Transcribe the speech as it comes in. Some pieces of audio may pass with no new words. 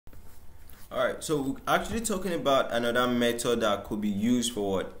Alright, so we're actually talking about another method that could be used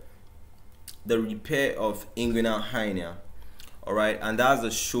for what? The repair of inguinal hernia. Alright, and that's the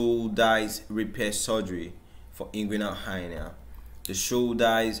Shouldice repair surgery for inguinal hernia. The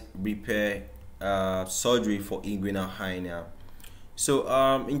Shouldice repair surgery for inguinal hernia. So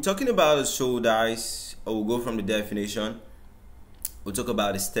in talking about the Shouldice, we'll go from the definition. We'll talk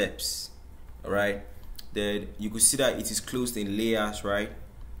about the steps. Alright, then you could see that it is closed in layers, right?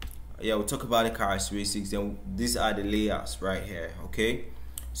 Yeah, we'll talk about the characteristics. Then these are the layers right here. Okay,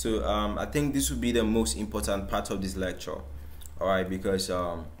 so I think this will be the most important part of this lecture. All right, because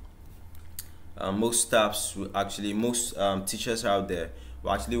most staffs will actually, most teachers out there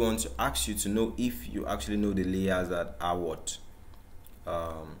will actually want to ask you to know if you actually know the layers that are what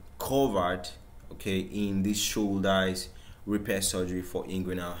covered, okay, in this Shouldice repair surgery for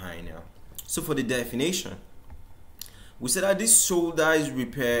inguinal hernia. So for the definition, we said that this Shouldice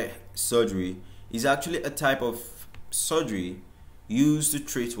repair surgery is actually a type of surgery used to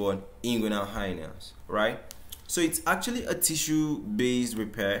treat what? Inguinal hernias, right? So it's actually a tissue-based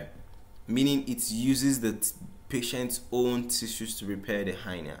repair, meaning it uses the patient's own tissues to repair the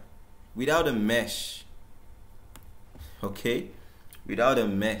hernia without a mesh. Okay, without a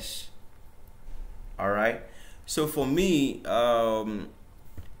mesh. All right. So for me,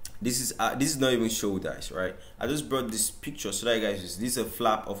 this is not even Shouldice, right? I just brought this picture so that you guys, this is a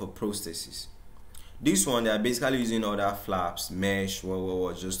flap of a prosthesis. This one, they are basically using other flaps, mesh,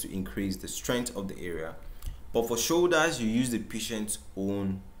 just to increase the strength of the area. But for Shouldice, you use the patient's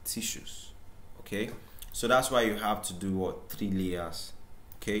own tissues. Okay, so that's why you have to do what? 3 layers.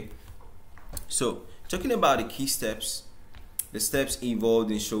 Okay, so talking about the key steps, the steps involved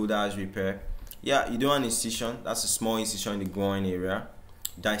in Shouldice repair. Yeah, you do an incision. That's a small incision in the groin area.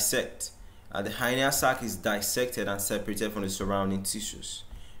 Dissect. The hernia sac is dissected and separated from the surrounding tissues.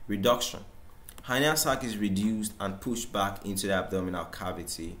 Reduction. Hernia sac is reduced and pushed back into the abdominal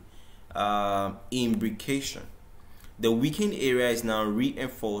cavity. Imbrication. The weakened area is now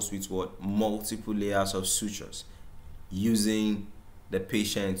reinforced with what? Multiple layers of sutures using the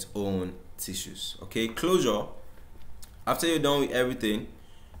patient's own tissues. Okay, closure. After you're done with everything,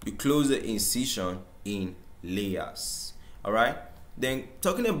 you close the incision in layers. All right. Then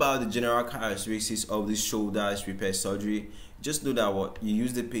talking about the general characteristics of this Shouldice repair surgery, just know that what? You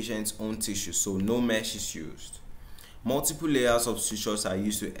use the patient's own tissue, so no mesh is used. Multiple layers of sutures are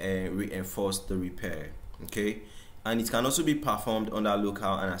used to reinforce the repair. Okay, and it can also be performed under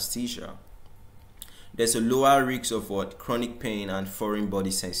local anesthesia. There's a lower risk of what? Chronic pain and foreign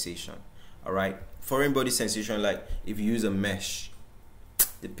body sensation. All right, foreign body sensation, like if you use a mesh,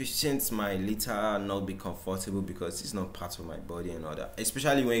 the patients might later not be comfortable because it's not part of my body and all that,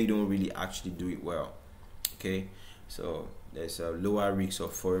 especially when you don't really actually do it well. Okay, so there's a lower risk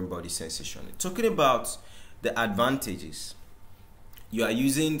of foreign body sensation. Talking about the advantages, you are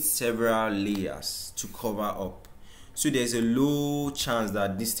using several layers to cover up, so there's a low chance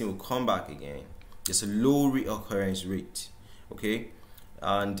that this thing will come back again. There's a low recurrence rate. Okay,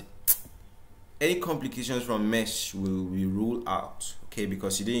 and any complications from mesh will be ruled out. Okay,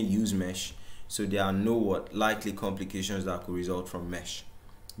 because you didn't use mesh, so there are no likely complications that could result from mesh.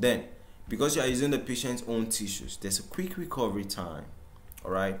 Then, because you are using the patient's own tissues, there's a quick recovery time.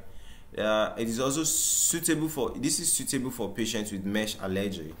 All right, it is also suitable for patients with mesh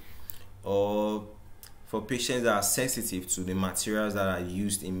allergy, or for patients that are sensitive to the materials that are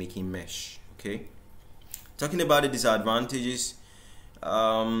used in making mesh. Okay, talking about the disadvantages,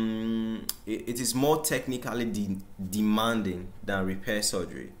 it is more technically demanding than repair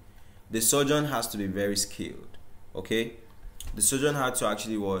surgery. The surgeon has to be very skilled. Okay, the surgeon has to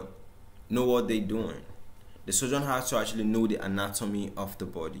actually know what they're doing. The surgeon has to actually know the anatomy of the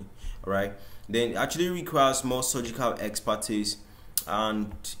body. All right, then it actually requires more surgical expertise,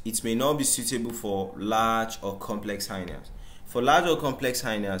 and it may not be suitable for large or complex hernias. For large or complex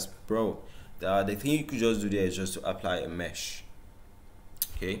hernias, bro, the thing you could just do there is just to apply a mesh.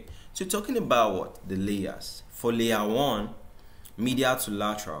 Okay, so talking about what? The layers. For layer 1, medial to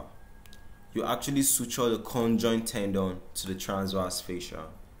lateral, you actually suture the conjoint tendon to the transverse fascia.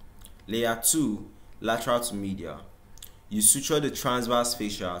 Layer 2, lateral to medial, you suture the transverse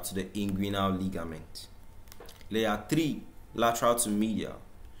fascia to the inguinal ligament. Layer 3, lateral to medial,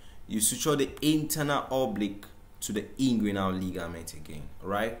 you suture the internal oblique to the inguinal ligament again. All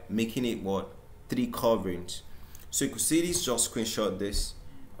right, making it what? 3 coverings. So you could see this, just screenshot this.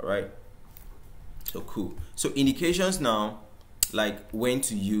 All right, so cool. So indications now, like when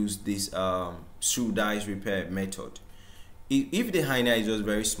to use this Shouldice repair method. If the hernia is just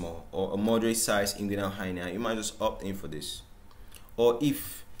very small or a moderate size inguinal hernia, you might just opt in for this. Or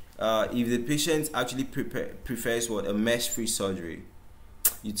if if the patient actually prefers what a mesh-free surgery,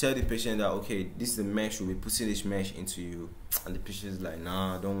 you tell the patient that okay, this is the mesh, we'll be putting this mesh into you, and the patient is like,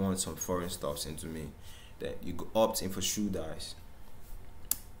 nah, I don't want some foreign stuffs into me. Then you go opt in for Shouldice.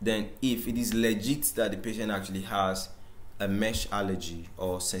 Then if it is legit that the patient actually has a mesh allergy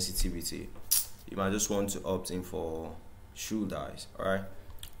or sensitivity, you might just want to opt in for Shouldice. Alright.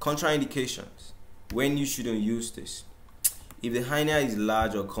 Contraindications. When you shouldn't use this. If the hernia is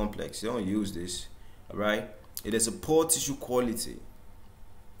large or complex, you don't use this. Alright. If there's a poor tissue quality,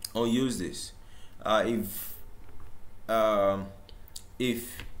 don't use this. If the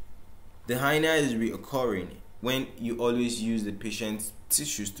hernia is reoccurring, when you always use the patient's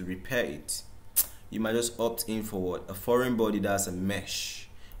tissues to repair it, you might just opt in for what? A foreign body that's a mesh.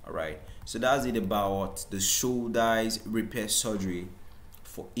 Alright, so that's it about the Shouldice repair surgery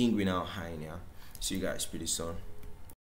for inguinal hernia. See you guys pretty soon.